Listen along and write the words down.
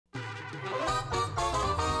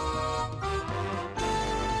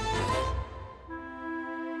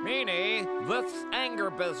This anger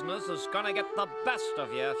business is gonna get the best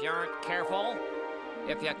of you if you aren't careful.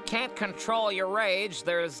 If you can't control your rage,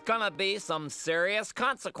 there's gonna be some serious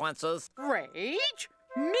consequences. Rage?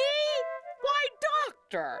 Me? Why,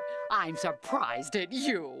 Doctor, I'm surprised at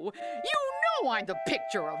you. You know I'm the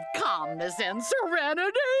picture of calmness and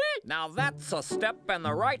serenity. Now that's a step in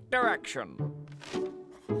the right direction.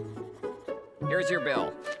 Here's your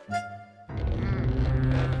bill.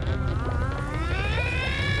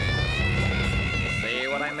 See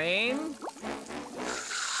what I mean?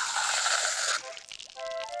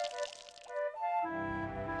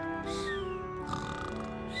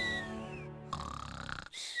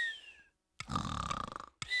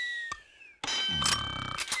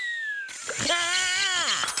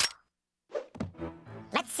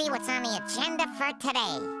 Let's see what's on the agenda for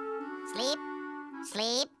today. Sleep,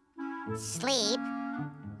 sleep, sleep,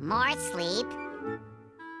 more sleep.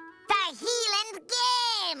 The Healing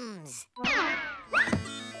Games!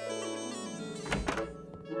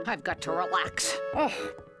 I've got to relax. Oh.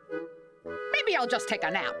 Maybe I'll just take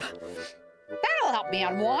a nap. That'll help me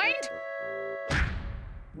unwind.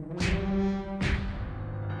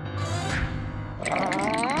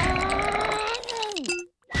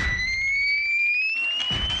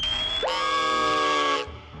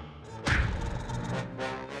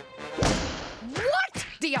 What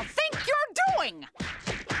do you think you're doing?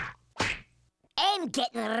 I'm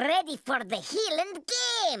getting ready for the Healing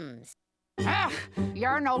Games. Ugh,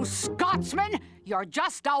 you're no Scotsman. You're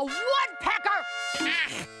just a woodpecker.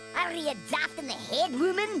 Ah, are you daft in the head,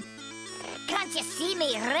 woman? Can't you see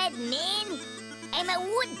me red mane? I'm a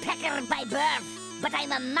woodpecker by birth, but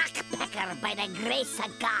I'm a mac-pecker by the grace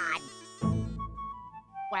of God.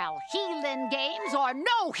 Well, healing games or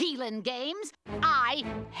no healing games, I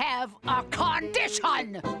have a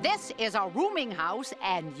condition. This is a rooming house,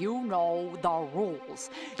 and you know the rules.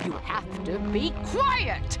 You have to be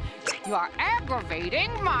quiet. You're aggravating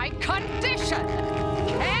my condition.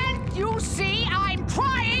 Can't you see I'm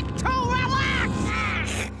trying to relax?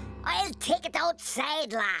 Ah, I'll take it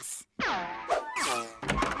outside, lass.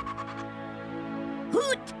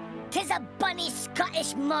 Hoot! 'Tis a bunny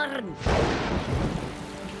Scottish morn.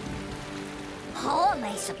 How am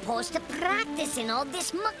I supposed to practice in all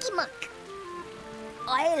this mucky-muck?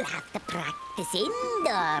 I'll have to practice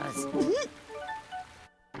indoors.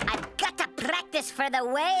 I've got to practice for the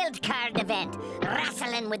wild card event,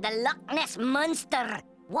 wrestling with the Loch Ness Monster.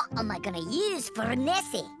 What am I gonna use for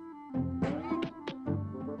Nessie?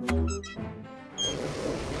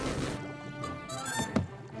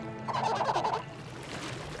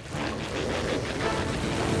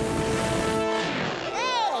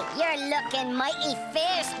 You're looking mighty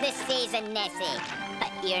fierce this season, Nessie.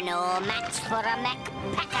 But you're no match for a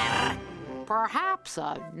mac-pecker. Perhaps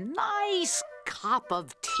a nice cup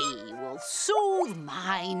of tea will soothe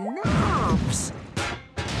my nerves.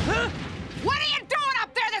 Huh? What are you doing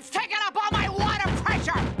up there that's taking up all my water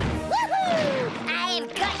pressure? Woohoo! I've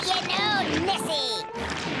got you now, Nessie.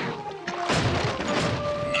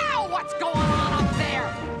 Now what's going on up there?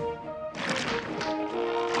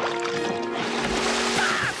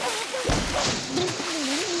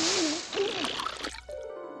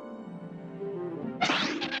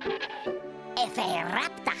 If I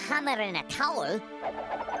wrap the hammer in a towel,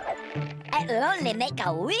 it'll only make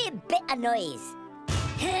a wee bit of noise.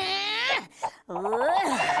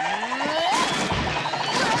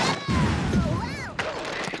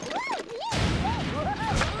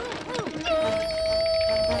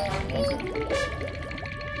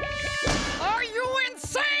 Are you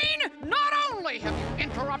insane? Not only have you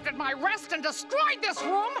interrupted my rest and destroyed this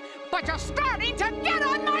room, but you're starting to get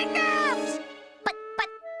on my nerves! But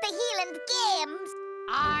the Healing Games...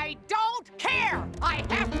 I don't care! I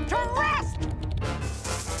have to rest!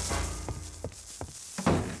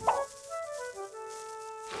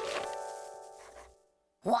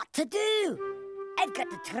 What to do? I've got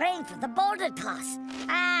to train for the boulder toss.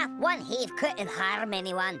 Ah, one heave couldn't harm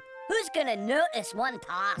anyone. Who's gonna notice one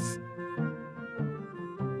toss?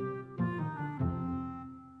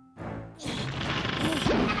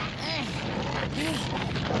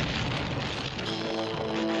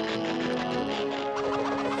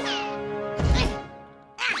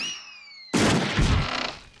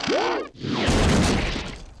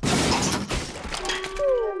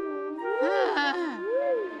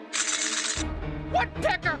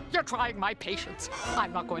 Woodpecker, you're trying my patience.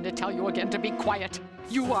 I'm not going to tell you again to be quiet.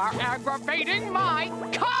 You are aggravating my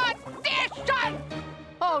condition!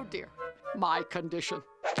 Oh, dear. My condition.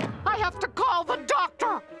 I have to call the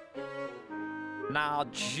doctor. Now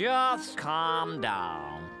just calm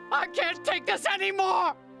down. I can't take this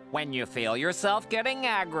anymore. When you feel yourself getting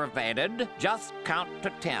aggravated, just count to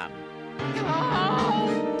 10.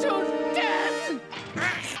 Oh, to 10!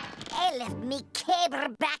 I left me caber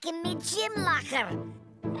back in me gym locker.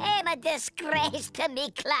 I'm a disgrace to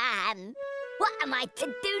me clan. What am I to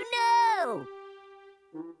do now?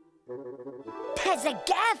 'Tis a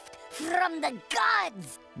gift from the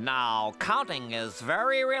gods. Now, counting is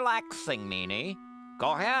very relaxing, Meany.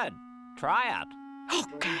 Go ahead, try it.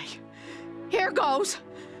 Okay, here goes.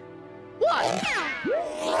 1,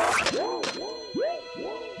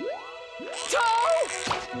 2.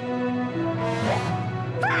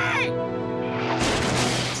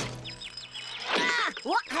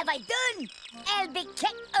 What have I done? I'll be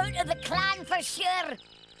kicked out of the clan for sure.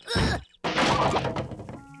 Ugh.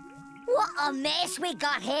 What a mess we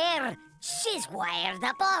got here. She's wired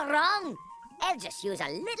up all wrong. I'll just use a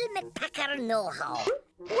little McPacker know-how.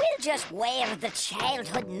 We'll just wear the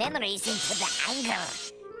childhood memories into the anger.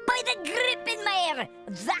 By the grip in my ear,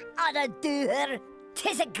 that oughta do her.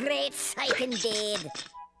 'Tis a great sight indeed.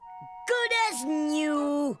 Good as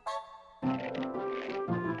new.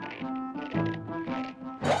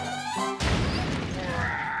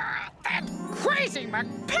 That crazy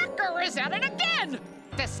McPacker is at it again!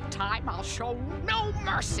 This time I'll show no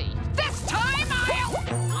mercy. This time I'll...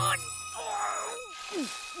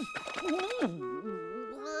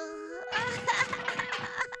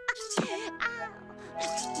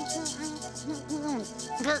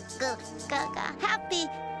 Happy,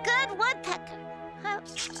 good woodpecker.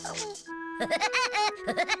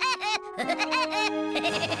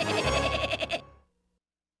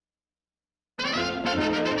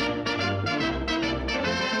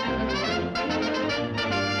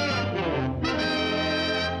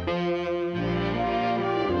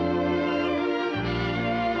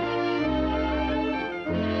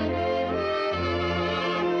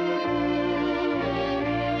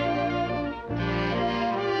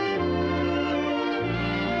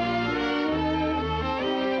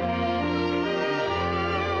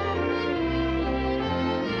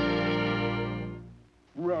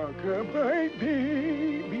 Rock-a-bye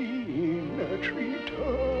baby in a treetop,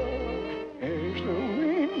 as the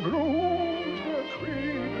wind blows the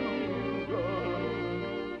cradle rock.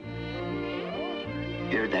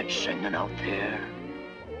 Hear that singing out there?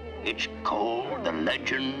 It's called The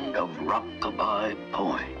Legend of Rock-a-bye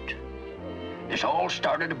Point. This all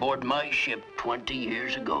started aboard my ship 20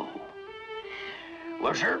 years ago.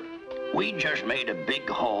 Well, sir, we just made a big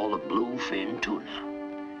haul of bluefin tuna.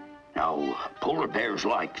 Now, polar bears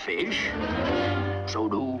like fish, so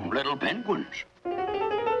do little penguins.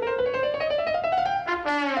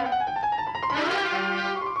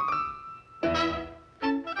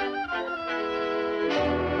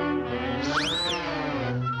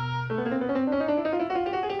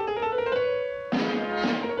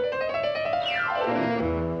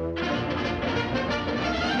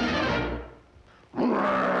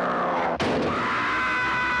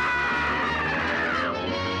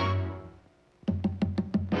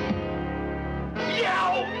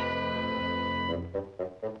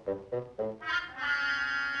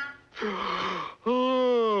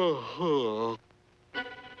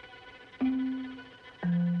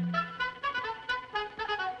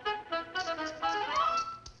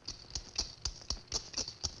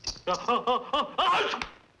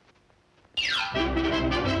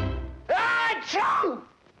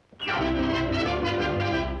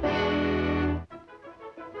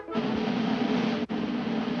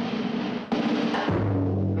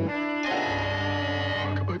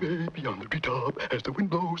 Beyond the treetop, as the wind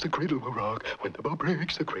blows, the cradle will rock. When the bow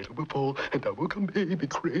breaks, the cradle will fall, and I will come, baby,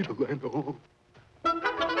 cradle and all.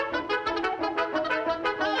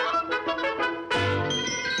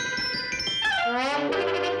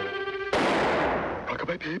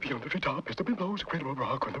 Rock-a-bye baby on the treetop, as the wind blows, the cradle will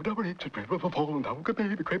rock. When the bow breaks, the cradle will fall, and I will come,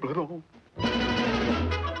 baby, cradle and all.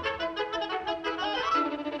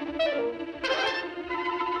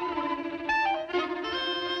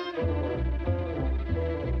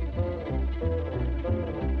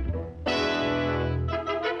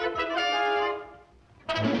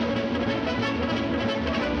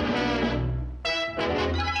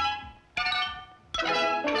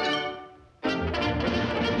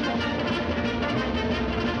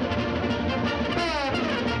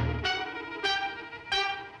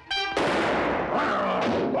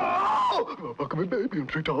 Rock-a-bye baby on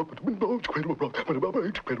the treetop, but the wind blows, the cradle will rock. When the bow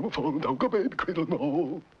breaks, the cradle will fall, and I'll go, baby, cradle and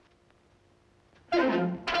all.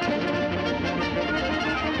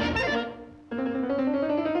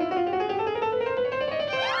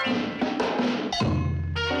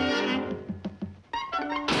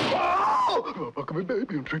 Oh, rock-a-bye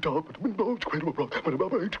baby on treetop, but the wind blows, cradle will rock. When the bow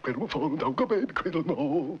breaks, cradle will fall, and down go baby, cradle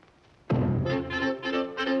no.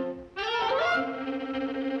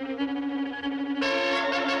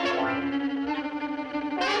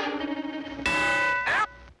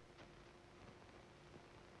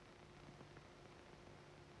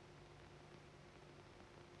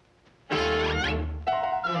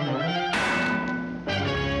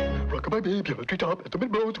 Rock-a-bye baby on the treetop, as the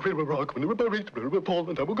wind blows, the cradle will rock. When the bow breaks, cradle will fall,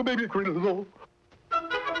 and down go baby, cradle no.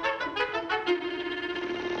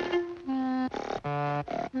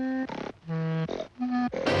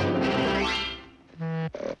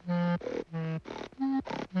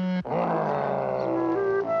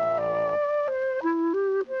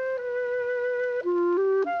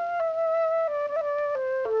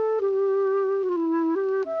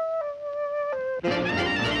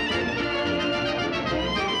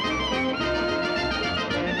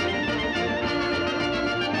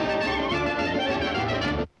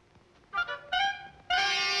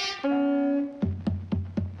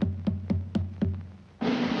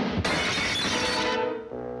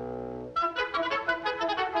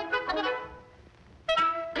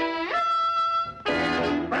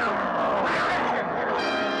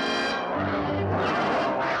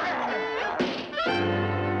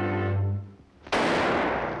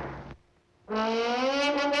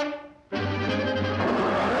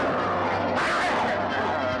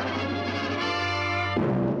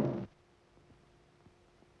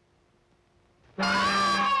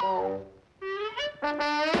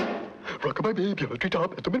 Rock-a-bye baby on the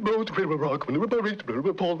treetop, as the wind blows, the cradle will rock. When the bow breaks, the cradle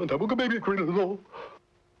will fall, and down go baby, cradle no.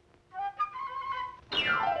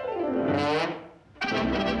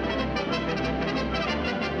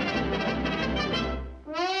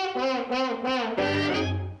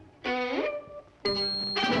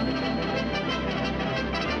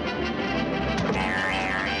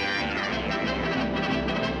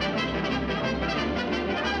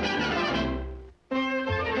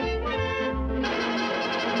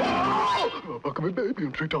 Rock-a-bye baby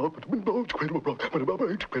on treetop, but the wind blows, the cradle will rock. When the bow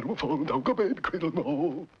breaks, the cradle will fall, and down go baby, cradle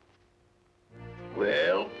no.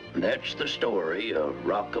 Well, that's the story of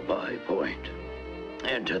Rock-a-bye Point.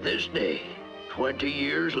 And to this day, 20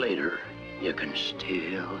 years later, you can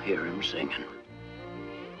still hear him singing.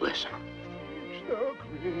 Listen. The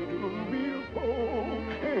cradle will fall,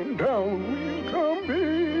 and down will come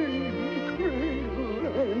baby, cradle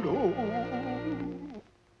and oh.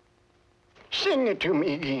 Sing it to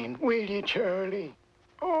me again, will you, Charlie?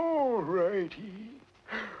 All righty.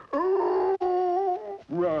 Oh,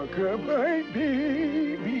 rock-a-bye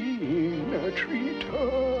baby in a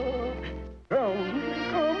treetop, down will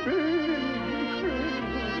come baby,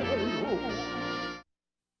 cradle and oh.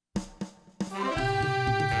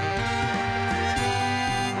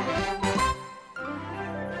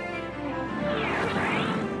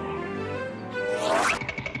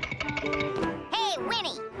 Hey,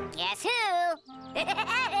 Winnie. Guess who?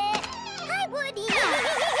 Hi, Woody.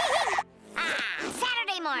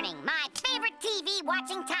 Saturday morning, my favorite TV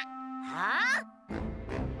watching time. Huh?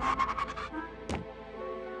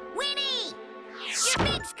 Winnie! Your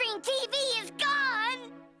big screen TV is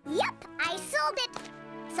gone! Yep, I sold it.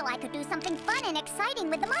 So I could do something fun and exciting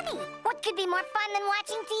with the money. What could be more fun than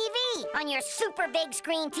watching TV? On your super big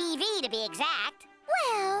screen TV, to be exact.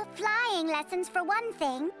 Well, flying lessons for one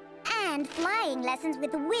thing. And flying lessons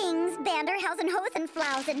with wings, Banderhausen,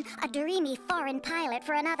 Hosenflausen, a dreamy foreign pilot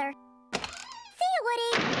for another. See you,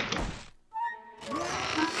 Woody.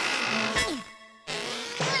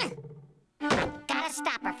 Gotta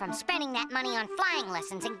stop her from spending that money on flying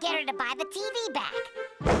lessons and get her to buy the TV back.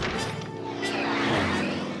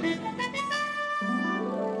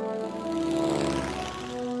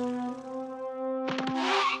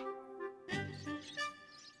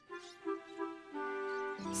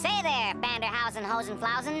 Say there, Banderhausen,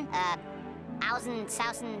 Hosenflausen, Ausen,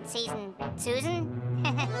 Sausen, Season, Susan.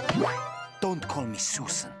 Don't call me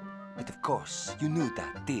Susan. But of course, you knew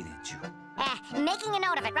that, didn't you? Making a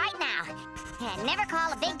note of it right now. Never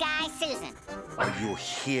call a big guy Susan. Are you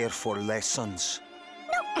here for lessons?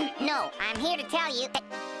 No, no, I'm here to tell you that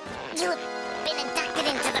you've been inducted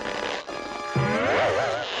into the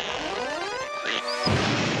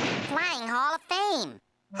Flying Hall of Fame.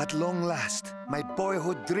 At long last, my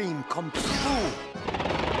boyhood dream come true.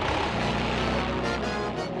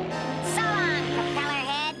 So long, propeller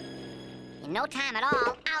head. In no time at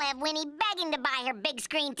all, I'll have Winnie begging to buy her big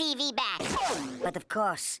screen TV back. But of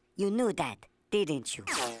course, you knew that, didn't you?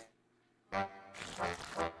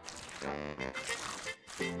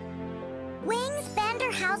 Wings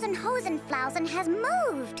Banderhausen Hosenflausen has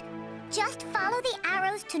moved. Just follow the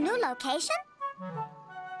arrows to new location.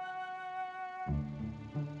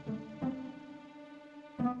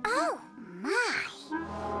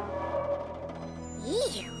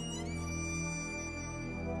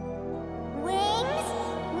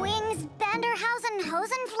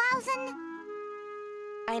 1,000?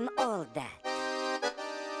 I'm all that.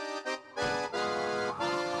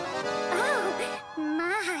 Oh,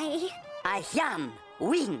 my. I am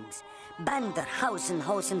Wings, Banderhausen,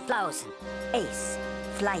 Flausen. Ace,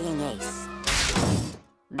 flying ace.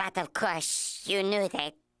 But of course, you knew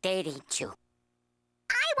that, didn't you?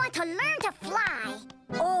 I want to learn to fly.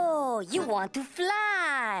 Oh, you want to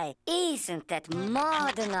fly. Isn't that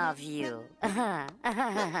modern of you?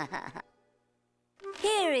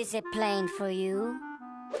 Here is a plane for you.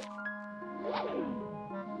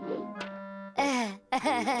 Hey,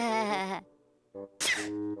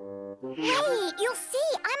 you'll see,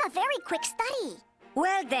 I'm a very quick study.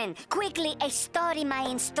 Well then, quickly study my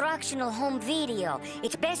instructional home video.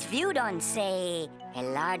 It's best viewed on, say, a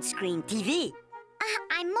large screen TV.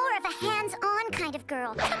 I'm more of a hands-on kind of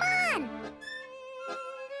girl. Come on!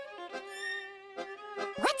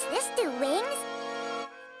 What's this do, Wings?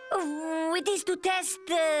 Oh, it is to test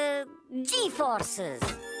G-forces.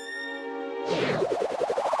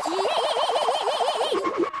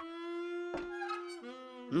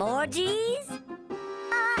 More G's?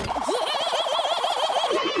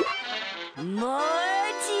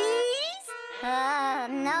 More G's?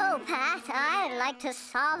 No, Pat. I'd like to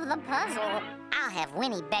solve the puzzle. I'll have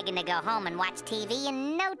Winnie begging to go home and watch TV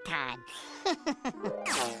in no time.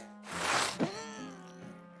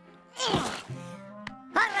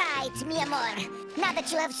 All right, mi amor. Now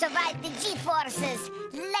that you have survived the G-forces,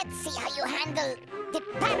 let's see how you handle the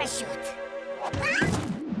parachute.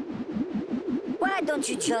 Why don't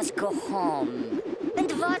you just go home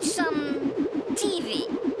and watch some TV?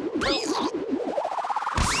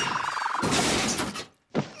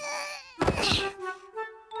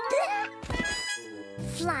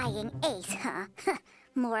 Flying ace, huh?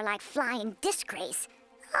 More like flying disgrace.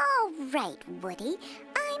 All right, Woody.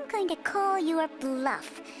 I'm going to call your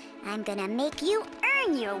bluff. I'm gonna make you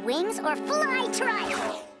earn your wings or fly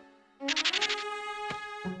trial.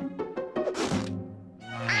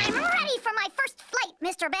 I'm ready for my first flight,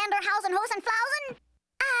 Mr. Banderhausen Hosenflausen.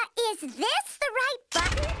 Is this the right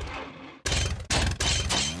button?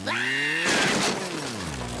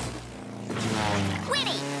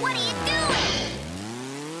 Winnie, what are you doing?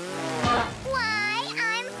 Why,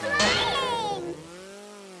 I'm flying!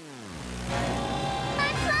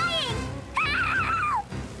 I'm flying! Ow!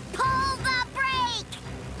 Pull the brake!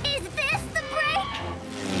 Is this the brake?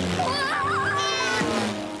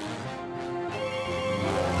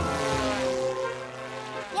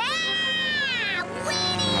 Whoa! Yeah!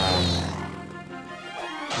 Winnie!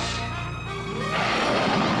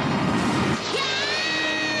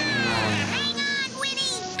 Hang on,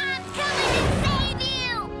 Winnie! I'm coming to save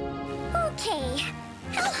you! Okay,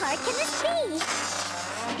 how hard can this be?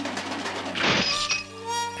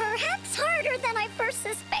 Perhaps harder than I first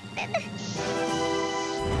suspected.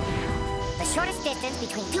 The shortest distance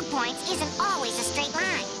between 2 points isn't always a straight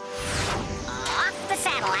line. Off the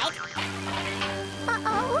satellite.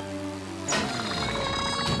 Uh-oh.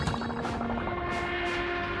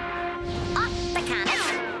 Off the comet.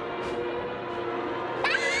 Ah!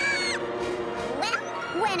 Well,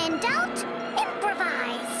 when in doubt,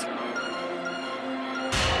 improvise.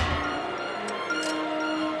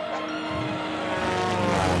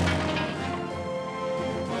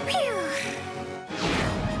 Phew.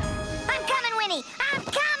 I'm coming, Winnie. I'm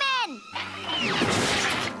coming.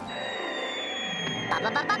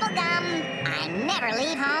 Bubble gum. I never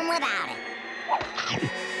leave home without it.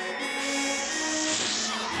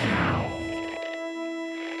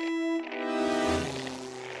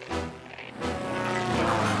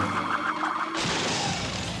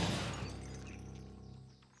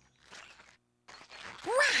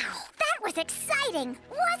 Wow, that was exciting,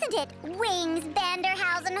 wasn't it, Wings,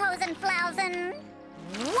 Banderhausen, Hosenflausen?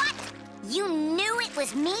 What? You knew it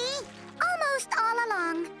was me? Almost all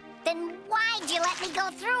along. Then why'd you let me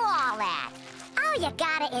go through all that? Oh, you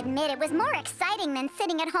gotta admit it was more exciting than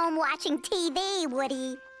sitting at home watching TV,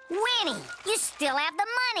 Woody. Winnie, you still have the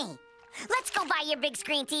money. Let's go buy your big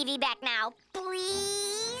screen TV back now,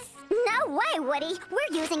 please. No way, Woody.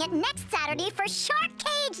 We're using it next Saturday for shark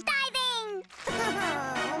cage diving.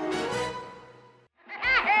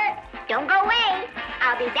 Don't go away.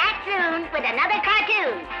 I'll be back soon with another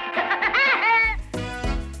cartoon.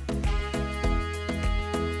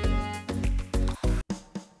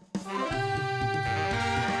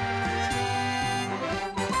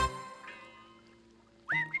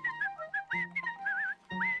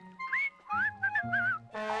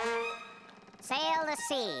 Sail the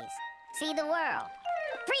seas. See the world.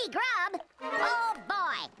 Free grub? Oh,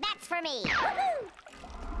 boy. That's for me. Woohoo!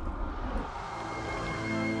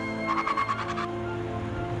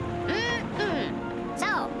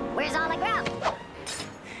 So, oysters all aglow.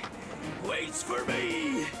 Waits for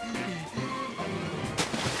me!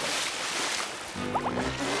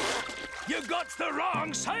 You got the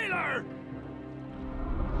wrong sailor!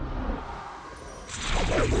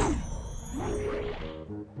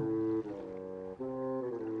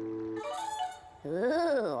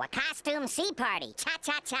 Ooh, a costume sea party.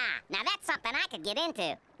 Cha-cha-cha. Now that's something I could get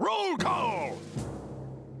into. Roll call!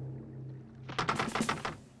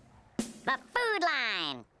 The food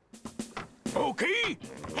line. Okie?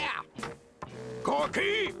 Yeah.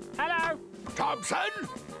 Corky? Hello. Thompson?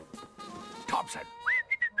 Thompson.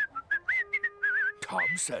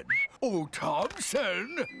 Thompson. Oh,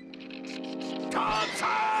 Thompson.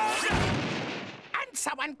 Thompson! And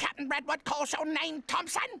someone Captain Redwood calls your name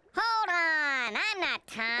Thompson? Hold on. I'm not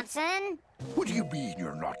Thompson. What do you mean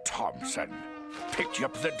you're not Thompson? Picked you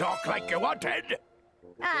up the dock like you wanted.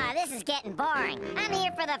 Ah, this is getting boring. I'm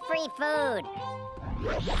here for the free food.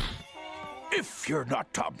 If you're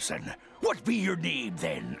not Thompson, what be your name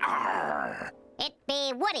then? Arr! It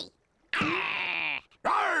be Woody.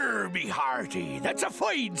 Arr, me hearty, that's a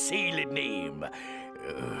fine sailing name.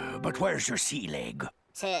 But where's your sea leg?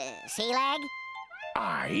 Sea leg?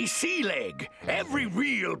 Aye, sea leg. Every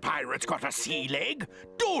real pirate's got a sea leg,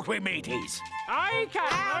 don't we, mateys? I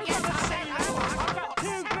can't. I've got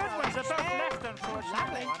two good ones. They're both left,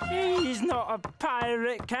 unfortunately. He's not a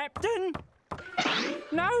pirate, Captain.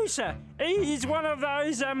 No, sir. He's one of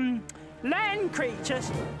those, land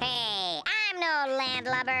creatures. Hey, I'm no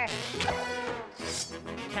landlubber.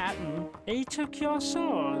 Captain, he took your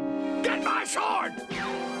sword. Get my sword!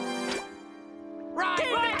 Right, give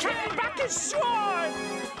the king back his sword!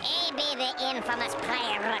 He be the infamous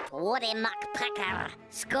pirate Woody Woodpecker,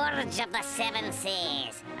 scourge of the seven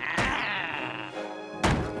seas.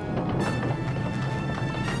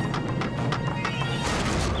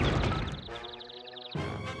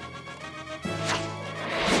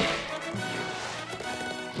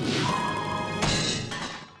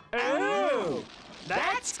 Oh,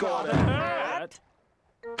 that's gotta hurt.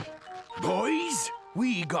 Boys,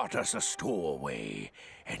 we got us a stowaway,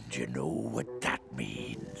 and you know what that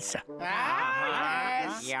means.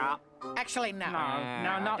 Yes. Yeah. Actually, no.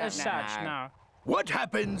 No, not as such, no. What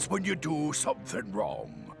happens when you do something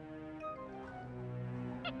wrong?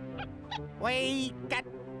 We get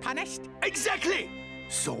punished? Exactly!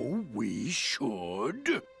 So we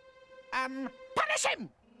should... Punish him!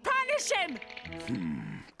 Punish him!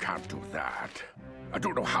 Can't do that. I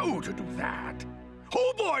don't know how to do that.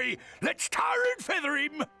 Oh boy, let's tar and feather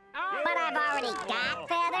him! But I've already got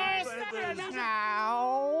feathers.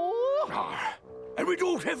 No. And we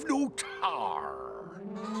don't have no tar.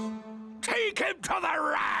 Take him to the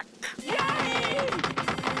rack! Yay!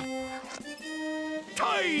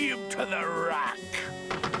 Tie him to the rack!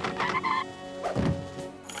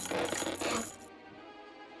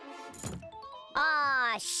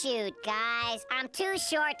 Aw, shoot, guys. I'm too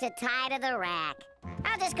short to tie to the rack.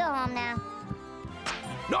 I'll just go home now.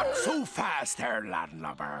 Not so fast there,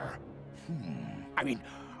 landlubber. I mean,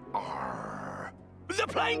 the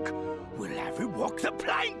plank! We'll have him walk the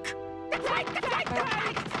plank! The plank, the plank, the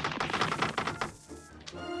plank!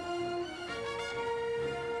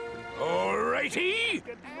 Alrighty!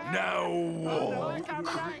 Now walk.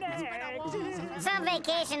 Some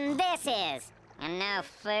vacation this is, and no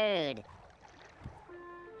food.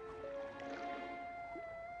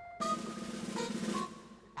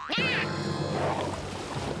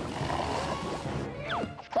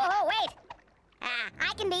 Whoa, wait!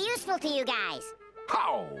 I can be useful to you guys.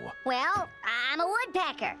 How? Well, I'm a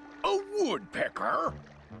woodpecker. A woodpecker?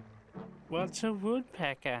 What's a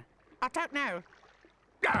woodpecker? I don't know.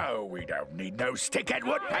 No, we don't need no stickhead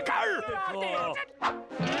woodpecker!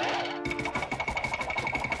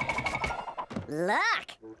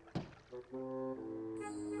 Look!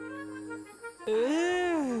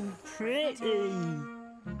 Ooh, pretty.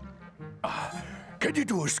 Can you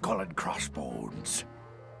do a skull and crossbones?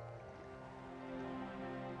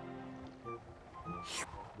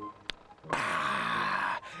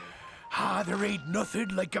 There ain't nothing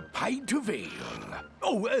like a pint of ale.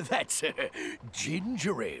 Oh, that's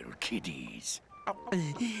ginger ale, kiddies.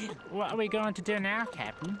 What are we going to do now,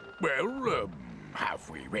 Captain? Well, have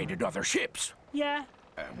we raided other ships? Yeah.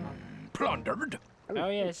 Plundered? Oh,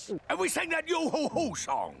 yes. And we sang that yo-ho-ho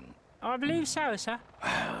song? I believe so, sir.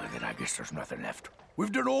 Then I guess there's nothing left.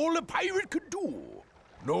 We've done all a pirate could do.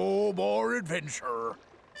 No more adventure.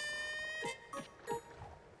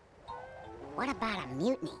 What about a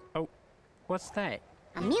mutiny? Oh, what's that?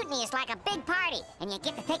 A mutiny is like a big party, and you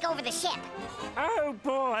get to take over the ship. Oh,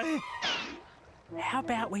 boy. How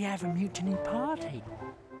about we have a mutiny party?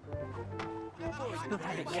 We'll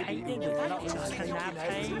have it catered with lots of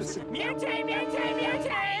canapes. Mutiny, mutiny,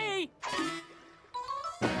 mutiny!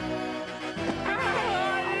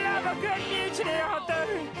 A good mutiny, I'll do.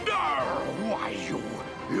 Why,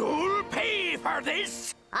 you'll pay for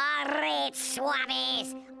this. All right,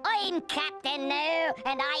 swabbies. I'm captain now,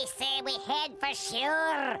 and I say we head for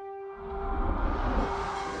sure.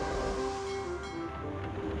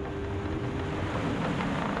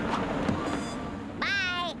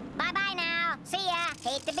 Bye. Bye-bye now. See ya.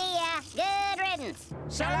 Hate to be ya. Good riddance.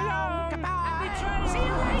 So long. Goodbye. See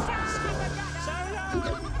you later. So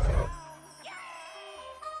long.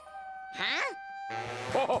 Huh?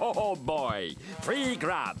 Oh, boy. Free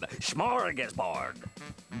grab. Smorgasbord.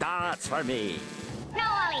 That's for me. No,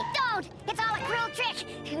 Ollie, don't! It's all a cruel trick!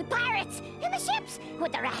 Pirates! And the ships!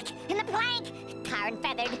 With the rack and the plank! Tar and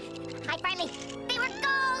feathered. They were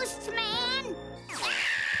ghosts, man!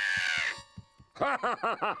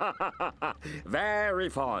 Very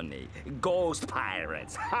funny. Ghost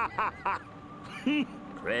pirates.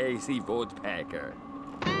 Crazy woodpecker.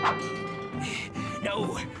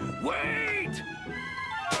 No, wait!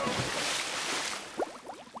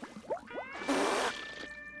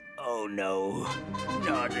 Oh no,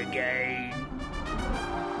 not again.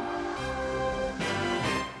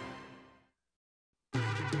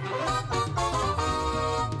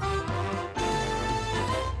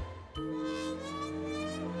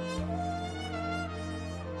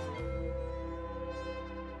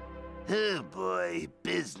 Oh boy,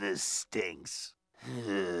 business stinks.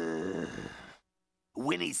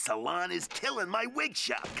 Winnie's salon is killing my wig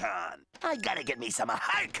shop con. I gotta get me some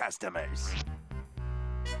hard customers.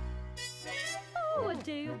 Oh, a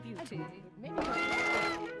day of beauty.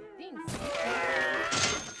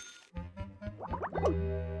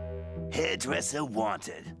 Hairdresser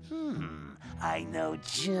wanted. I know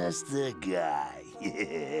just the guy.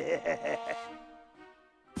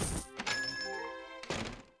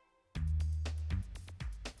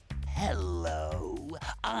 Hello,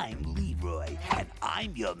 I'm Leroy, and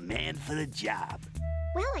I'm your man for the job.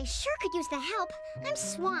 Well, I sure could use the help. I'm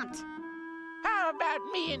swamped. How about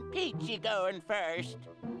me and Peachy going first?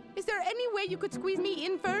 Is there any way you could squeeze me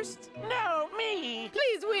in first? No, me.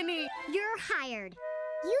 Please, Winnie. You're hired.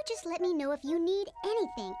 You just let me know if you need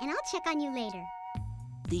anything, and I'll check on you later.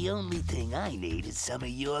 The only thing I need is some of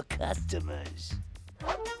your customers.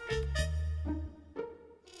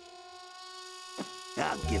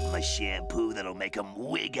 I'll give them a shampoo that'll make them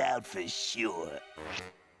wig out for sure.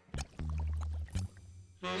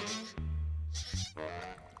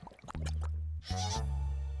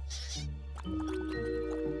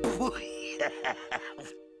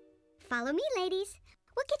 Follow me, ladies.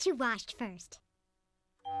 We'll get you washed first.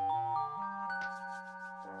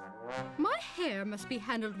 My hair must be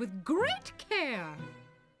handled with great care.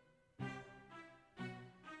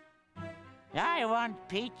 I want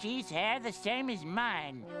Peachy's hair the same as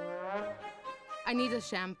mine. I need a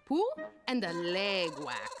shampoo and a leg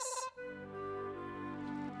wax.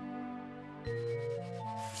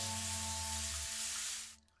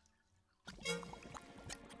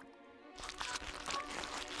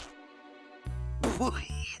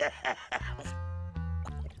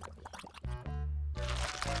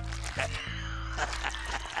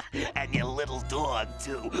 And your little dog,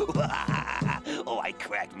 too. Oh, I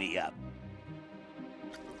cracked me up.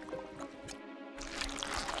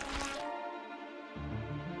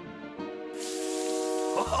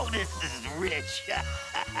 Oh, this is rich.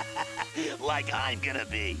 Like I'm gonna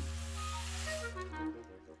be.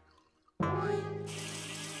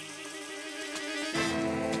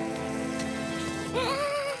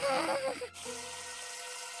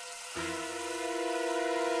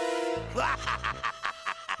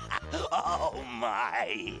 Oh,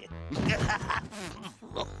 my.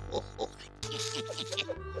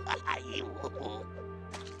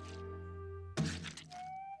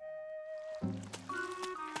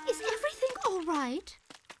 Is everything all right?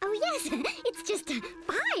 Oh, yes. It's just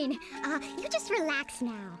fine. You just relax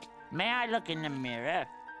now. May I look in the mirror?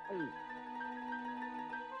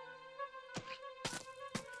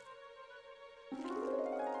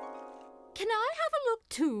 Can I have a look,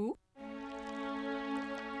 too?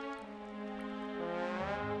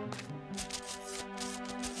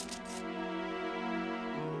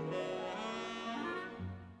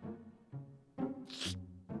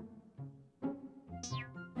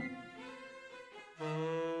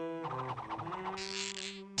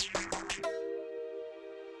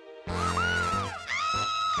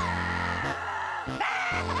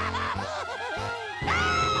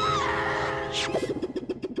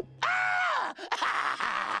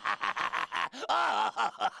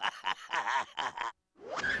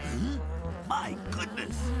 My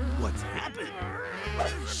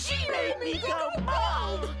me go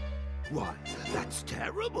bald! Why, that's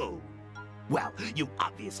terrible. Well, you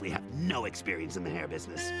obviously have no experience in the hair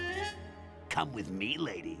business. Come with me,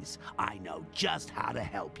 ladies. I know just how to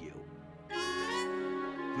help you.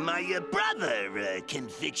 My brother can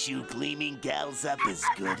fix you gleaming gals up as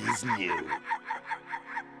good as new.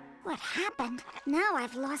 What happened? Now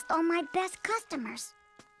I've lost all my best customers.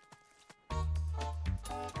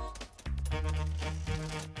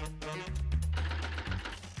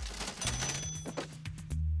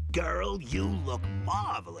 Girl, you look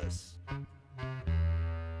marvelous.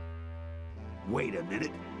 Wait a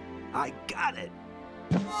minute. I got it.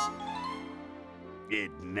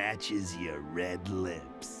 It matches your red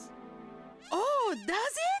lips. Oh,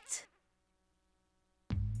 does it?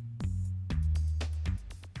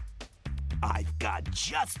 I've got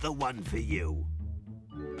just the one for you.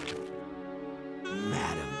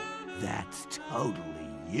 Madam, that's totally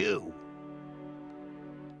you.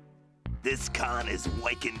 This con is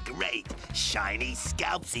working great. Shiny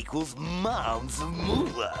scalps equals mom's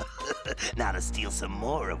moolah. Now to steal some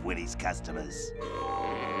more of Winnie's customers.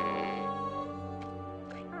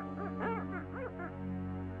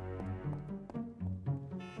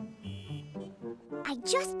 I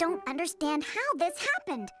just don't understand how this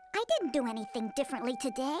happened. I didn't do anything differently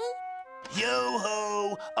today.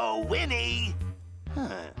 Yo-ho! Oh, Winnie!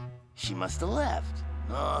 Huh. She must have left.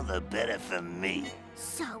 All the better for me.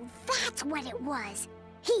 So that's what it was.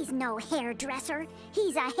 He's no hairdresser.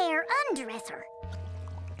 He's a hair undresser.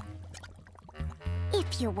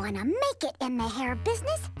 If you want to make it in the hair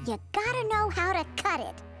business, you gotta know how to cut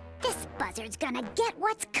it. This buzzard's gonna get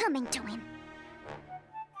what's coming to him.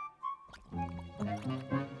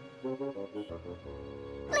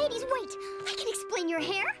 Ladies, wait! I can explain your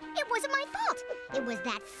hair. It wasn't my fault. It was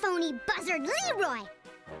that phony buzzard Leroy.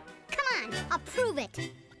 Come on, I'll prove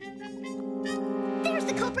it. There's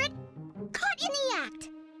the culprit. Caught in the act.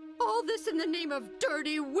 All this in the name of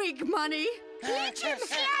dirty wig money. Let him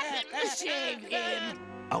have it. Shave him.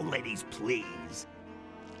 Oh, ladies, please.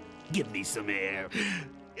 Give me some air.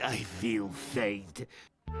 I feel faint.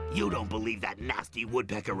 You don't believe that nasty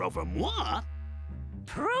woodpecker over moi?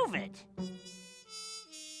 Prove it.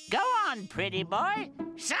 Go on, pretty boy.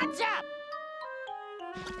 Suds up.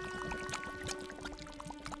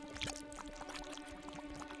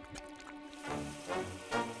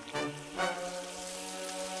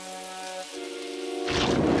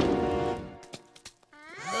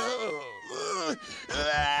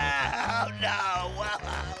 Oh, no.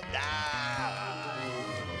 Oh, no.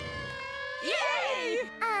 Yay!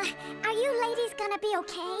 Are you ladies gonna be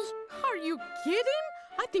okay? Are you kidding?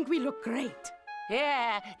 I think we look great.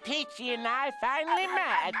 Yeah, Peachy and I finally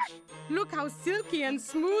match. Look how silky and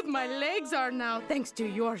smooth my legs are now, thanks to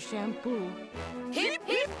your shampoo. Hip,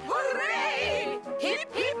 hip, hooray!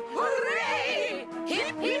 Hip, hip, hooray!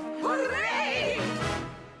 Hip, hip, hooray!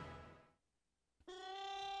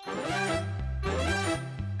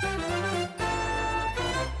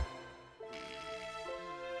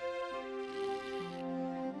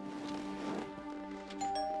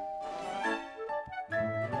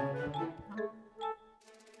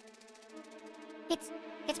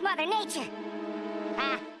 It's Mother Nature.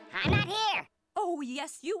 I'm not here. Oh,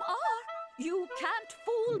 yes, you are. You can't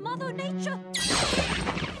fool Mother Nature.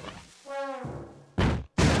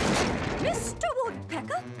 Mr.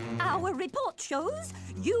 Woodpecker, our report shows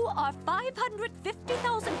you are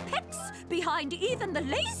 550,000 pecks behind even the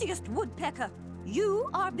laziest woodpecker. You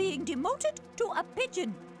are being demoted to a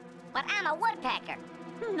pigeon. But I'm a woodpecker.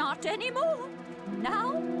 Not anymore.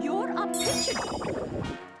 Now you're a pigeon.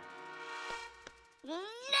 No!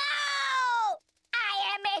 I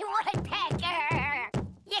am a woodpecker!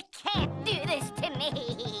 You can't do this to me.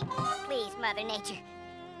 Please, Mother Nature.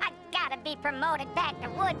 I gotta be promoted back to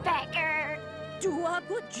woodpecker. Do a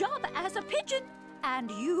good job as a pigeon,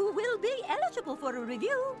 and you will be eligible for a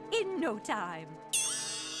review in no time.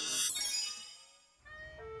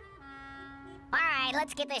 All right,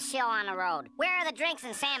 let's get this show on the road. Where are the drinks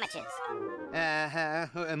and sandwiches?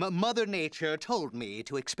 Mother Nature told me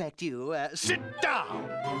to expect you. Sit down!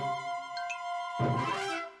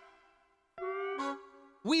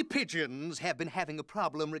 We pigeons have been having a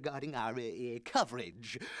problem regarding our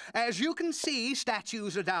coverage. As you can see,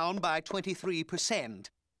 statues are down by 23%.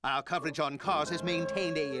 Our coverage on cars has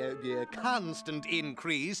maintained a constant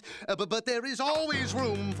increase, but there is always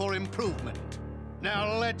room for improvement.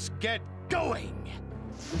 Now let's get going!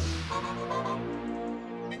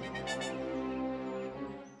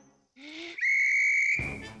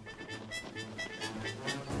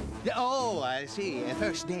 Oh, I see.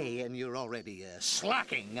 First day and you're already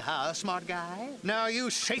slacking, huh, smart guy? Now you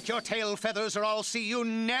shake your tail feathers or I'll see you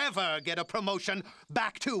never get a promotion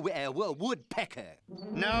back to Woodpecker.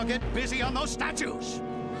 Now get busy on those statues.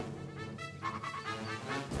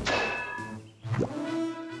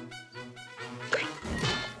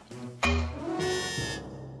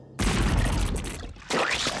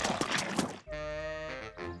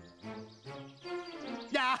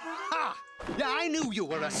 I knew you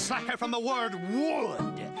were a slacker from the word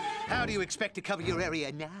wood. How do you expect to cover your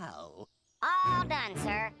area now? All done,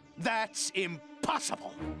 sir. That's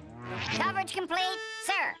impossible. Coverage complete,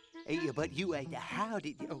 sir. But you, how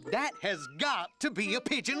did you... Oh, that has got to be a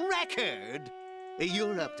pigeon record.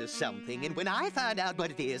 You're up to something, and when I find out what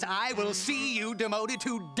it is, I will see you demoted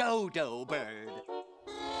to Dodo Bird.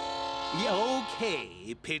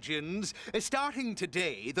 Okay, pigeons. Starting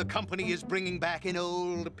today, the company is bringing back an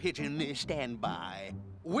old pigeon standby.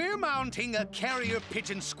 We're mounting a carrier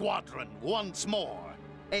pigeon squadron once more.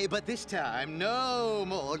 But this time, no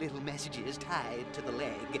more little messages tied to the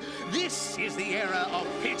leg. This is the era of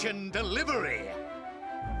pigeon delivery.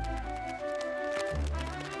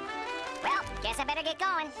 Well, guess I better get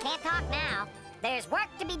going. Can't talk now. There's work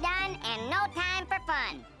to be done and no time for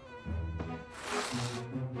fun.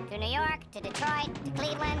 To New York, to Detroit, to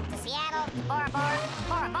Cleveland, to Seattle, to Bora Bora.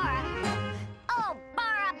 Bora Bora? Oh,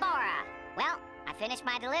 Bora Bora. Well, I finished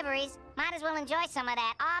my deliveries. Might as well enjoy some of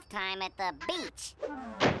that off time at the beach.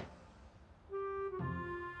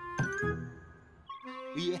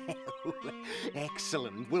 Yeah,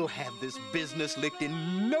 excellent. We'll have this business licked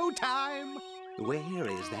in no time. Where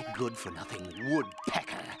is that good-for-nothing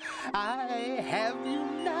woodpecker? I have you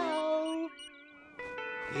now.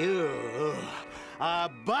 You are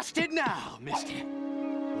busted now, mister.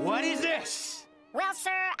 What is this? Well,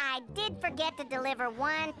 sir, I did forget to deliver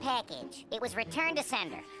one package. It was returned to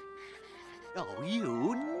sender. Oh,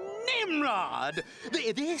 you Nimrod!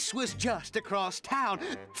 This was just across town.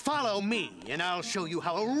 Follow me, and I'll show you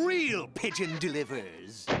how a real pigeon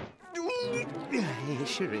delivers. It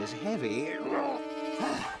sure is heavy.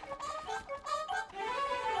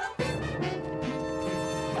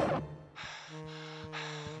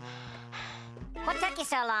 What took you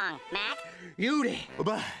so long, Mac?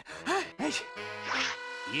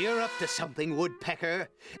 You're up to something, Woodpecker.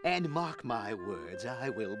 And mark my words, I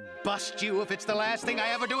will bust you if it's the last thing I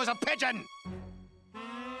ever do as a pigeon.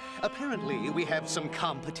 Apparently, we have some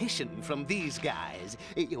competition from these guys,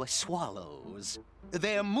 swallows.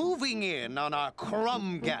 They're moving in on our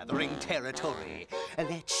crumb-gathering territory.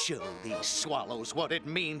 Let's show these swallows what it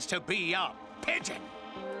means to be a pigeon.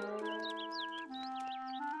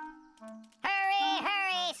 Hurry,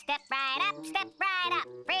 hurry, step right up, step right up.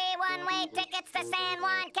 Free one-way tickets to San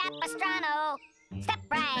Juan Capistrano. Step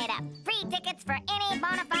right up, free tickets for any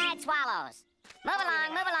bona fide swallows. Move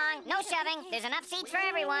along, no shoving. There's enough seats for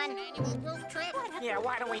everyone. Yeah,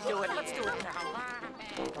 why don't we do it? Let's do it now.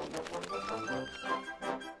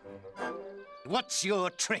 What's your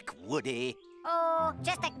trick, Woody? Oh,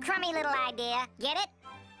 just a crummy little idea. Get it?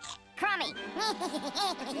 Crummy.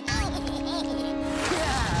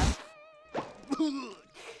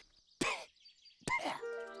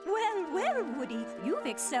 Well, Woody, you've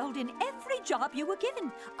excelled in every job you were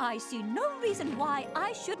given. I see no reason why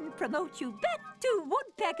I shouldn't promote you back to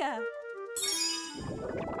Woodpecker.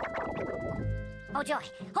 Oh, joy.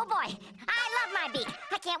 Oh, boy. I love my beak.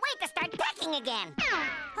 I can't wait to start pecking again.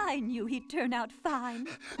 I knew he'd turn out fine.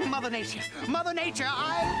 Mother Nature,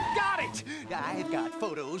 I've got it! I've got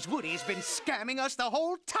photos. Woody's been scamming us the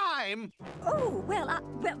whole time. Oh,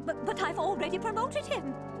 but I've already promoted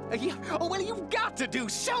him. Yeah. Oh, well, you've got to do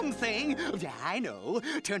something. I know.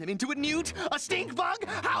 Turn him into a newt, a stink bug.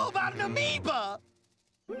 How about an amoeba?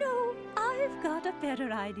 No, I've got a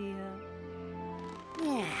better idea.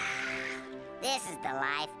 This is the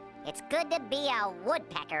life. It's good to be a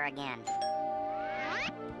woodpecker again.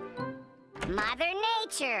 Mother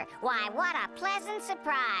Nature! Why, what a pleasant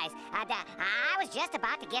surprise. I was just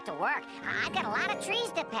about to get to work. I've got a lot of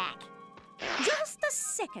trees to peck. Just a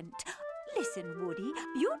second. Listen, Woody,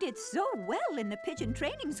 you did so well in the pigeon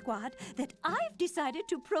training squad that I've decided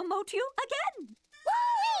to promote you again.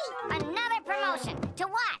 Woo-wee! Another promotion. To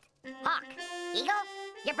what? Hawk? Eagle?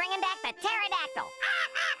 You're bringing back the pterodactyl.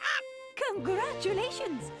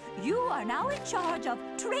 Congratulations! You are now in charge of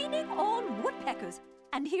training all woodpeckers.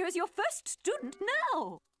 And here's your first student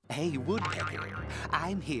now. Hey, Woodpecker,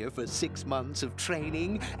 I'm here for 6 months of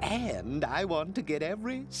training, and I want to get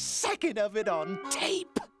every second of it on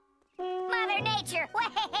tape. Mother Nature, wait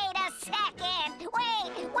a second. Wait.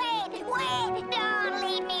 Don't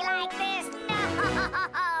leave me like this.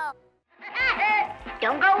 No.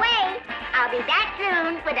 Don't go away.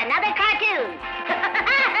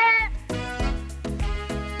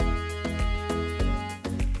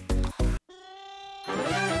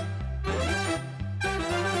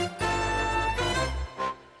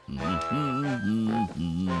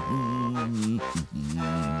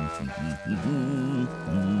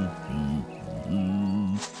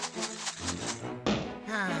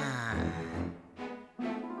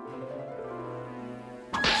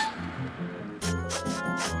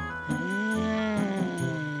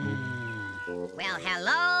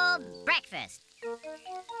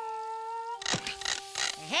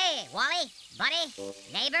 Hey, Wally, buddy,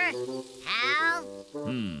 neighbor, pal.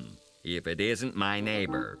 If it isn't my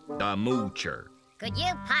neighbor, the moocher. Could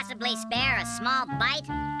you possibly spare a small bite?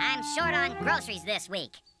 I'm short on groceries this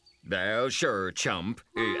week. Well, sure, chump.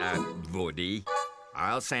 Woody.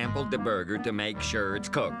 I'll sample the burger to make sure it's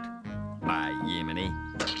cooked. By Yemeni.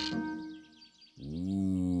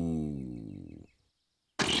 Ooh.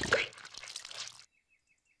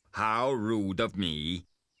 How rude of me.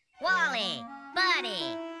 Wally,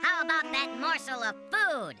 buddy, how about that morsel of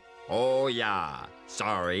food? Oh, yeah.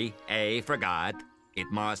 Sorry, I forgot.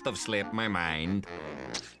 It must have slipped my mind.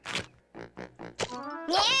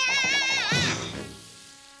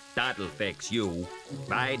 That'll fix you.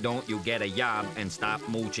 Why don't you get a job and stop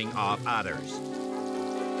mooching off others?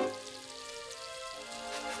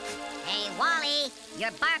 Hey, Wally,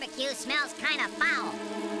 your barbecue smells kind of foul.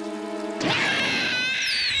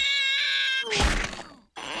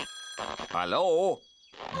 Hello?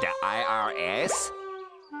 The IRS?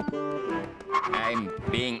 I'm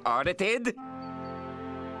being audited?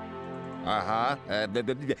 Uh-huh.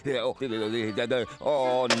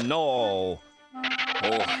 Oh, no.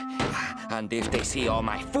 Oh, and if they see all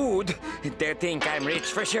my food, they'll think I'm rich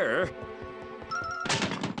for sure.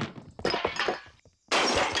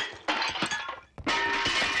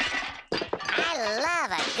 I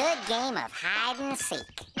love a good game of hide and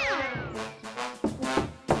seek.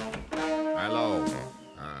 Hello.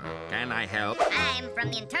 Can I help? I'm from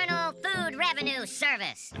the Internal Food Revenue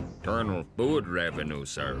Service. Internal Food Revenue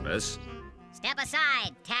Service? Step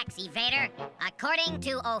aside, tax evader. According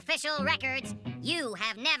to official records, you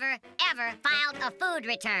have never, ever filed a food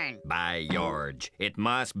return. By George, it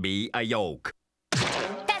must be a yoke.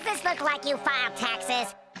 Does this look like you filed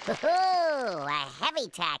taxes? Ooh, a heavy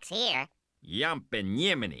tax here. Yumpin'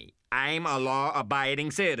 Yemeni, I'm a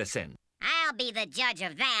law-abiding citizen. I'll be the judge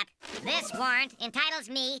of that. This warrant entitles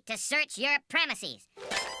me to search your premises.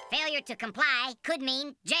 Failure to comply could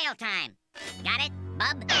mean jail time. Got it,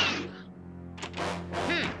 bub?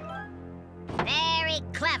 Very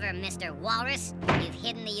clever, Mr. Walrus. You've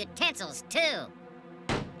hidden the utensils, too.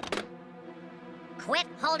 Quit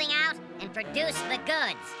holding out and produce the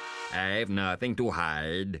goods. I've nothing to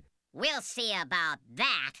hide. We'll see about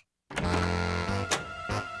that.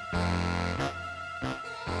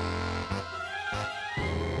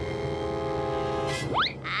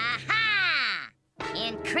 Aha!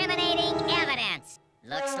 Incriminating evidence.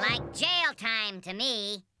 Looks like jail time to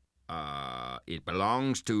me. It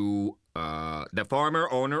belongs to, the former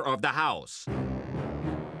owner of the house.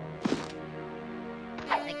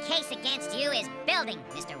 The case against you is building,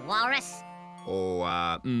 Mr. Walrus. Oh,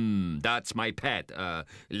 that's my pet,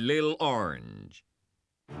 Little Orange.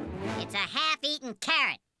 It's a half-eaten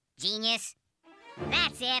carrot, genius.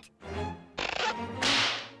 That's it.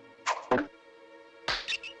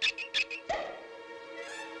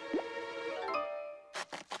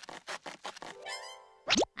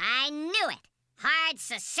 I knew it. Hard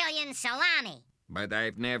Sicilian salami. But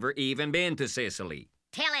I've never even been to Sicily.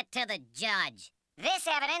 Tell it to the judge. This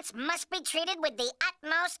evidence must be treated with the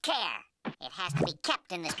utmost care. It has to be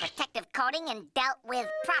kept in this protective coating and dealt with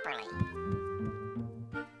properly.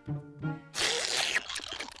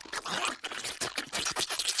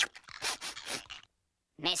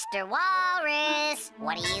 Mr. Walrus,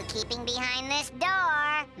 what are you keeping behind this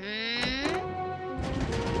door?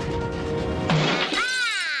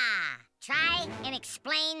 Aha! Try and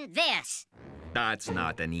explain this. That's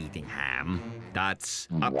not an eating ham. That's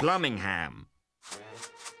a plumbing ham.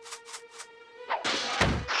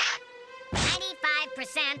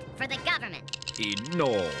 95% for the government.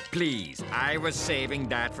 No, please. I was saving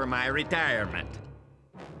that for my retirement.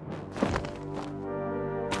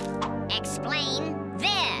 Explain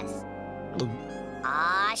this.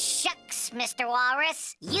 Aw, shucks, Mr.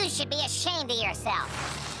 Walrus. You should be ashamed of yourself.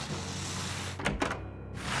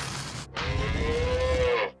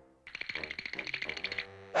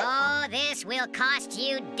 Oh, this will cost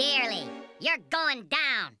you dearly. You're going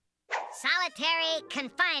down. Solitary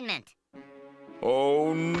confinement.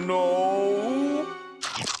 Oh, no.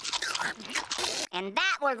 And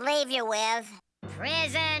that will leave you with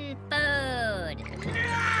prison food. No!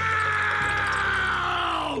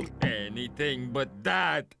 Anything but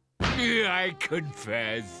that. I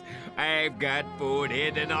confess, I've got food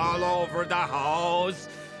hidden all over the house.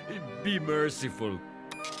 Be merciful.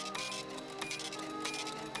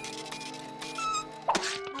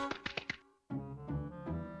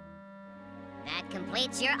 That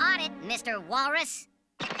completes your audit, Mr. Walrus.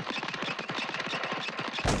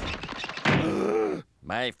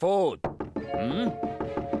 My food.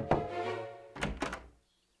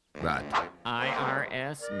 What?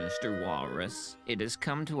 IRS, Mr. Walrus. It has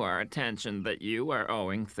come to our attention that you are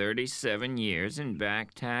owing 37 years in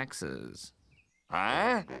back taxes.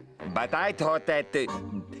 Huh? But I thought that...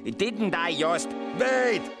 didn't I just...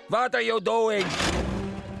 Wait! What are you doing?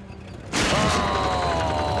 Oh!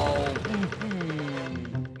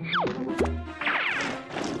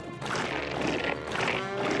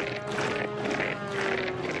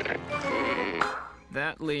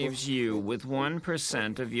 That leaves you with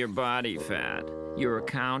 1% of your body fat. Your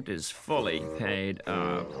account is fully paid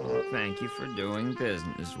up. Thank you for doing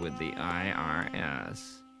business with the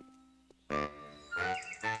IRS.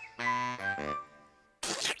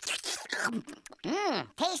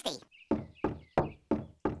 Tasty.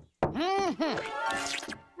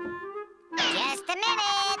 Just a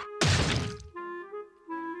minute.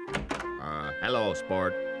 Hello,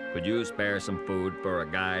 sport. Could you spare some food for a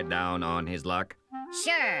guy down on his luck?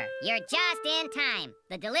 Sure, you're just in time.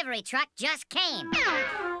 The delivery truck just came.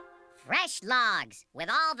 Fresh logs with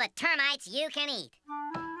all the termites you can eat.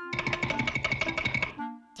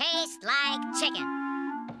 Tastes like chicken.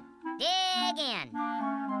 Dig in.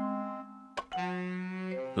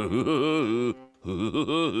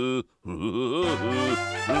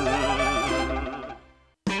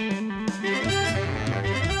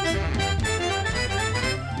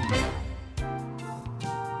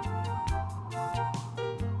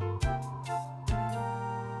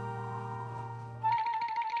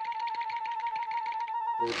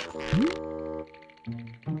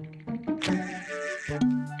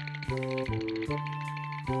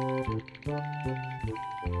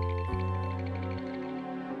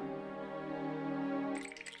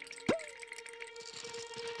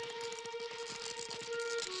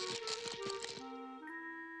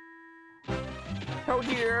 Oh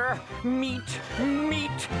dear, meat,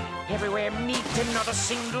 meat. Everywhere meat and not a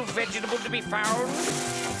single vegetable to be found.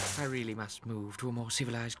 I really must move to a more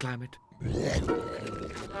civilized climate.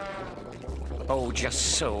 Oh,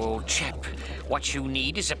 just so, old chap. What you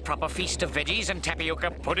need is a proper feast of veggies and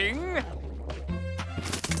tapioca pudding.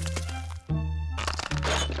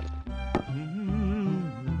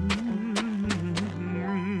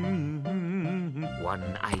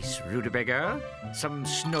 One ice rutabaga, some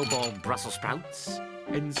snowball Brussels sprouts,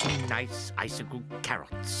 and some nice icicle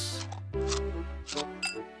carrots.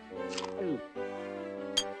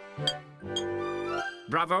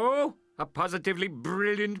 Bravo! A positively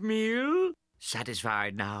brilliant meal.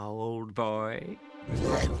 Satisfied now, old boy?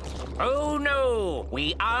 Oh, no!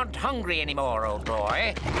 We aren't hungry anymore, old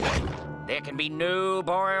boy. There can be no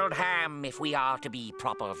boiled ham if we are to be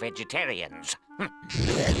proper vegetarians.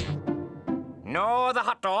 Nor the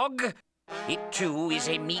hot dog. It, too, is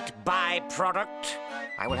a meat byproduct.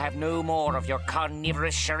 I will have no more of your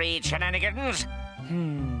carnivorous charade shenanigans.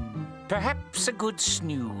 Perhaps a good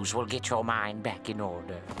snooze will get your mind back in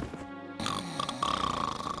order.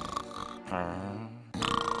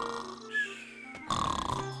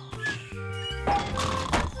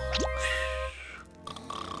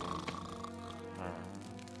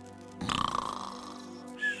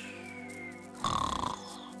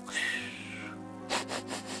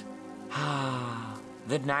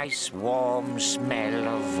 The nice warm smell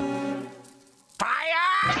of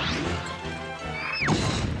fire!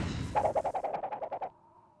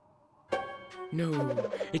 No,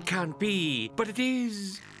 it can't be, but it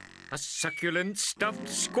is. A succulent stuffed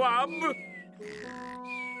squab.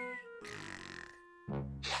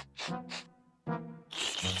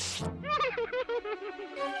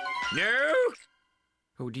 No?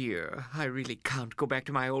 Oh dear, I really can't go back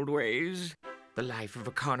to my old ways. The life of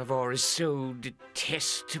a carnivore is so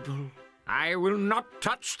detestable. I will not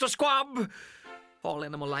touch the squab. All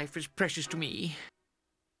animal life is precious to me.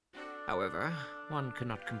 However, one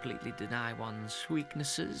cannot completely deny one's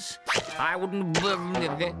weaknesses. I wouldn't...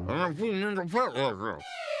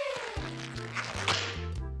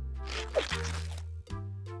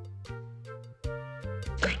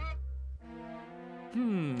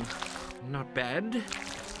 Not bad.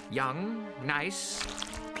 Young, nice,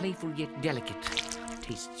 playful yet delicate.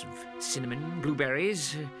 Tastes of cinnamon,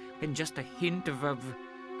 blueberries, and just a hint of...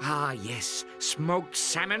 Ah, yes, smoked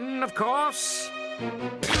salmon, of course.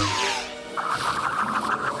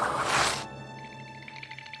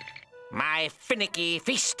 My finicky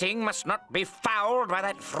feasting must not be fouled by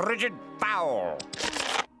that frigid fowl.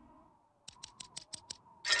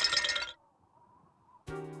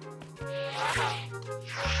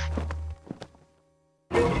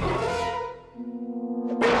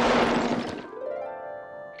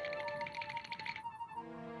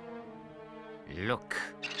 Look.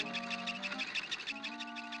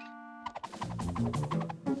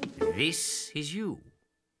 This is you.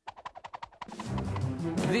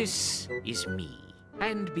 This is me.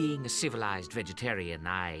 And being a civilized vegetarian,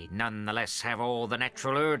 I nonetheless have all the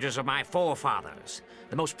natural urges of my forefathers.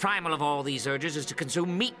 The most primal of all these urges is to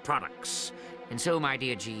consume meat products. And so, my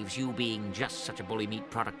dear Jeeves, you being just such a bully meat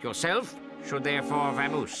product yourself, should therefore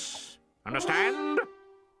vamoose. Understand?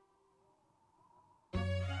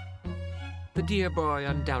 The dear boy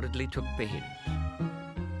undoubtedly took the hint.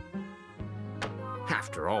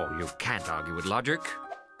 After all, you can't argue with logic.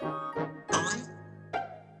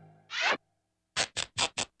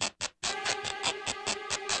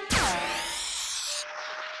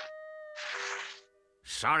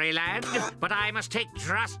 Sorry, lad, but I must take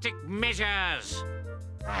drastic measures.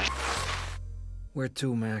 Where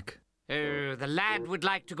to, Mac? The lad would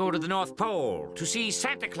like to go to the North Pole to see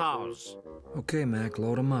Santa Claus. Okay, Mac,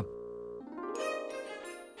 load him up.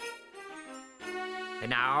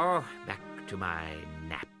 And now, back to my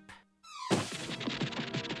nap.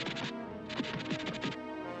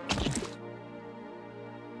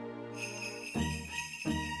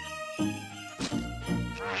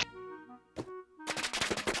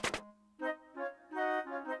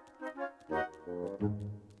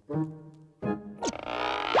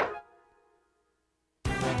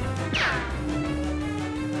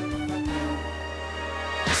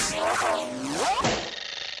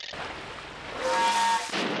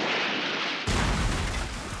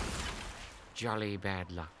 Jolly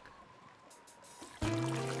bad luck.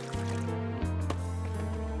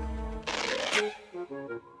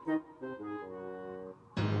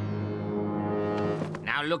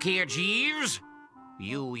 Now look here, Jeeves.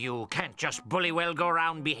 You can't just bully well go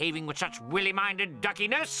around behaving with such willy-minded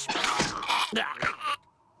duckiness.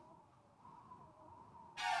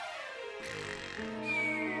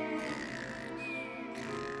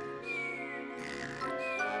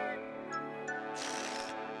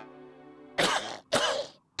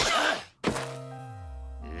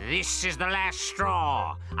 This is the last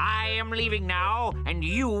straw. I am leaving now, and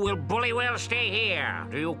you will bully well stay here.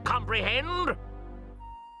 Do you comprehend?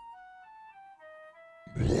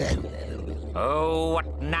 Oh,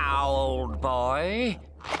 what now, old boy?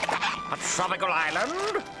 A tropical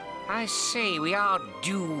island? I say, we are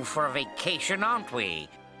due for a vacation, aren't we?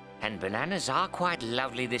 And bananas are quite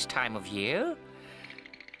lovely this time of year.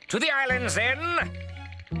 To the islands, then!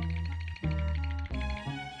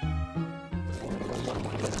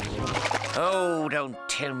 Oh, don't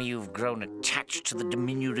tell me you've grown attached to the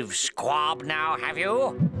diminutive squab now, have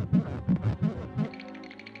you?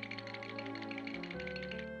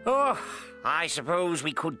 Oh, I suppose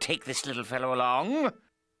we could take this little fellow along.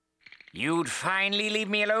 You'd finally leave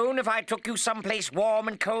me alone if I took you someplace warm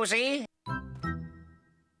and cozy?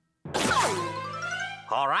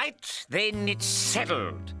 All right, then it's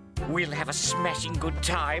settled. We'll have a smashing good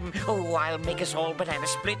time. Oh, I'll make us all banana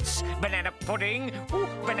splits, banana pudding, ooh,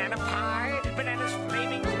 banana pie, bananas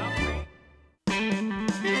flaming lovely. Do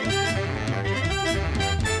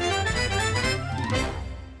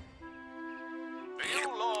you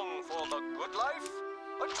long for the good life?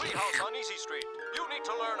 A treehouse on Easy Street. You need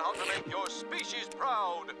to learn how to make your species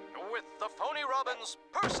proud with the Phony Robin's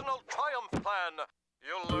personal triumph plan.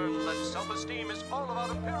 You'll learn that self-esteem is all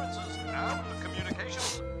about appearances and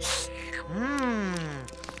communications.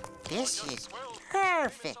 This is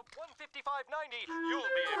perfect. You'll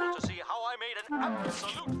be able to see how I made an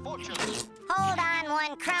absolute fortune. Hold on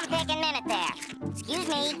one crumb-picking minute there. Excuse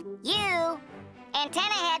me, you,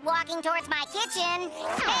 antenna head walking towards my kitchen.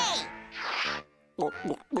 Hey!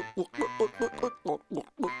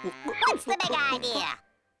 What's the big idea?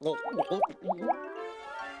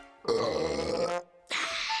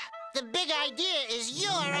 The big idea is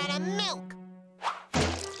you're out of milk.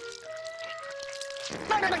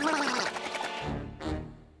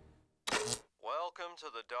 Welcome to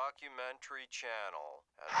the documentary channel.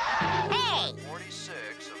 And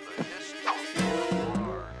 46 of the history of the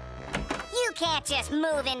world. You can't just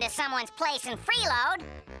move into someone's place and freeload.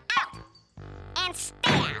 Out! And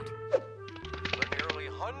stay out! The nearly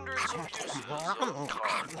hundreds of uses.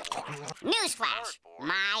 Newsflash!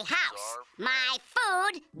 My house, my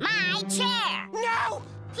food, my chair! No!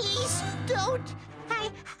 Please, don't!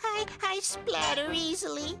 I splatter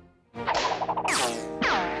easily.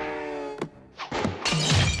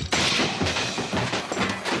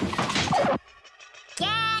 Get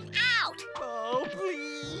out! Oh,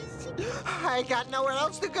 please. I got nowhere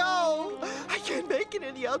else to go. I can't make it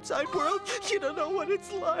in the outside world. You don't know what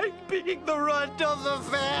it's like being the runt of the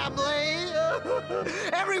family.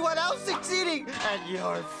 Everyone else succeeding, and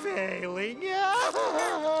you're failing.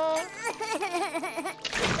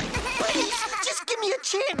 Please, just give me a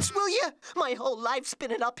chance, will you? My whole life's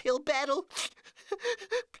been an uphill battle.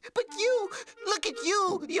 But you, look at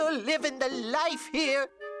you. You're living the life here.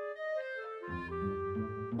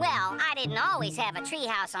 Well, I didn't always have a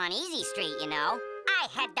treehouse on Easy Street, you know. I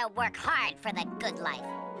had to work hard for the good life.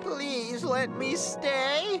 Please let me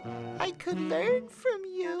stay. I could learn from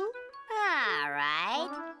you. All right.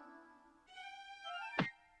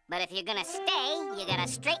 But if you're gonna stay, you gotta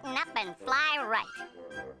straighten up and fly right.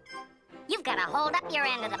 You've gotta hold up your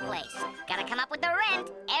end of the place. Gotta come up with the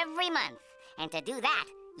rent every month. And to do that,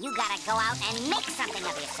 you gotta go out and make something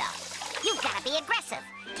of yourself. You've gotta be aggressive.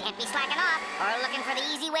 Can't be slacking off or looking for the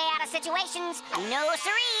easy way out of situations. No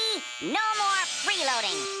siree! No more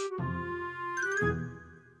freeloading.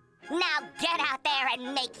 Now get out there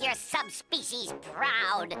and make your subspecies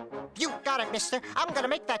proud. You got it, mister. I'm gonna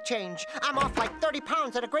make that change. I'm off like 30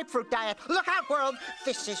 pounds at a grapefruit diet. Look out, world.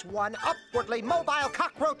 This is one upwardly mobile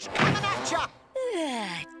cockroach coming at ya.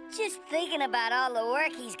 Just thinking about all the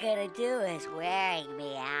work he's gonna do is wearing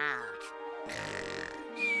me out.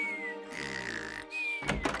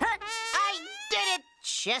 I did it!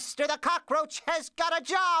 Chester the cockroach has got a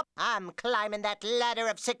job. I'm climbing that ladder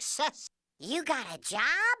of success. You got a job?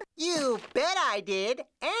 You bet I did.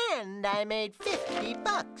 And I made $50.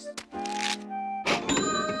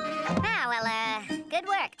 Ah, well, good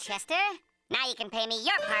work, Chester. Now you can pay me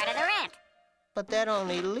your part of the rent. But that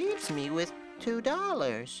only leaves me with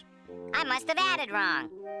 $2. I must have added wrong.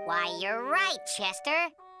 Why, you're right, Chester.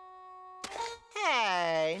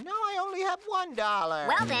 Hey, now I only have $1.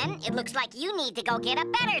 Well then, it looks like you need to go get a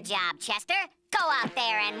better job, Chester. Go out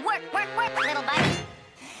there and work, little buddy.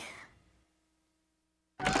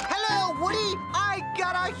 Hello, Woody! I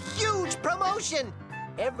got a huge promotion!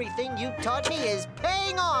 Everything you taught me is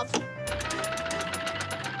paying off!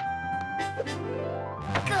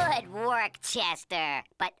 Good work, Chester.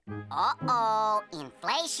 But, uh-oh,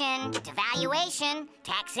 inflation, devaluation,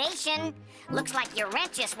 taxation. Looks like your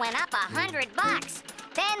rent just went up $100.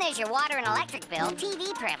 Then there's your water and electric bill,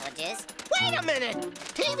 TV privileges. Wait a minute!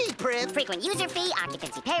 TV priv? Frequent user fee,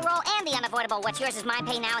 occupancy payroll, and the unavoidable what's yours is mine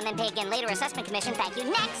pay now and then pay again later assessment commission. Thank you.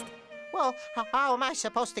 Next! Well, how am I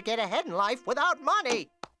supposed to get ahead in life without money?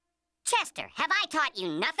 Chester, have I taught you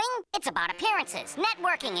nothing? It's about appearances,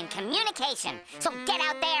 networking, and communication. So get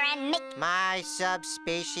out there and make my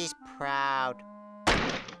subspecies proud.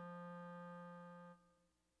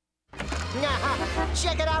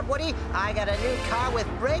 Check it out, Woody. I got a new car with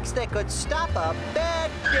brakes that could stop a bad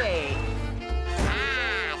day.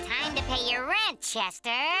 Ah, time to pay your rent, Chester.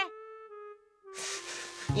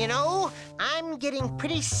 You know, I'm getting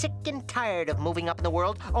pretty sick and tired of moving up in the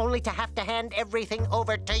world only to have to hand everything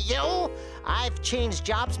over to you. I've changed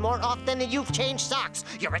jobs more often than you've changed socks.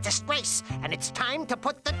 You're a disgrace, and it's time to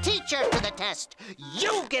put the teacher to the test.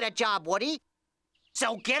 You get a job, Woody.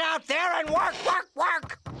 So get out there and work!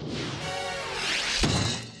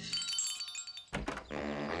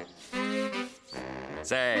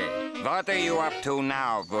 Say, what are you up to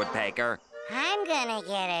now, Woodpecker? I'm gonna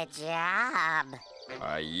get a job.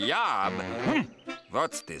 A job?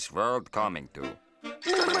 What's this world coming to?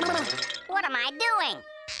 What am I doing?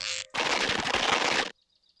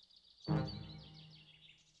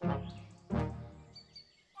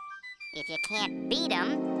 If you can't beat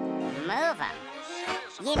 'em, move 'em.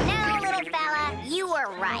 You know, little fella, you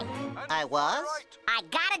were right. I was? I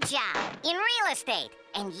got a job in real estate.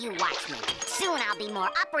 And you watch me. Soon I'll be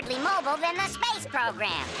more upwardly mobile than the space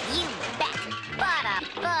program. You bet. But a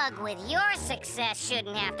bug with your success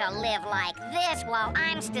shouldn't have to live like this while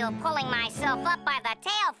I'm still pulling myself up by the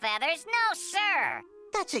tail feathers. No, sir.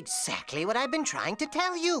 That's exactly what I've been trying to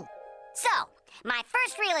tell you. So, my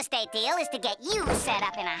first real estate deal is to get you set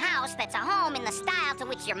up in a house that's a home in the style to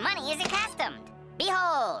which your money is accustomed.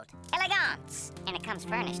 Behold, elegance. And it comes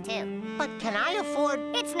furnished, too. But can I afford...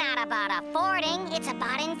 It's not about affording. It's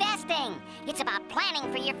about investing. It's about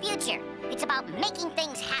planning for your future. It's about making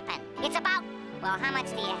things happen. It's about... Well, how much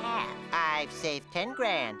do you have? I've saved 10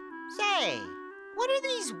 grand. Say, what are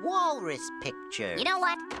these walrus pictures? You know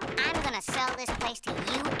what? I'm gonna sell this place to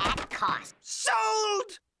you at cost.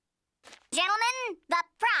 Sold! Gentlemen, the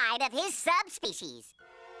pride of his subspecies.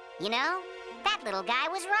 You know, that little guy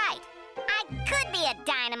was right. I could be a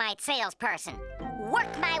dynamite salesperson.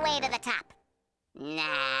 Work my way to the top. Nah.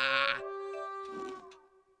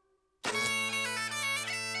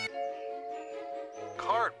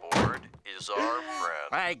 Cardboard is our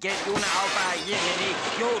friend. I get you now by Winnie,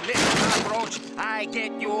 you little cockroach. I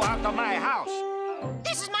get you out of my house.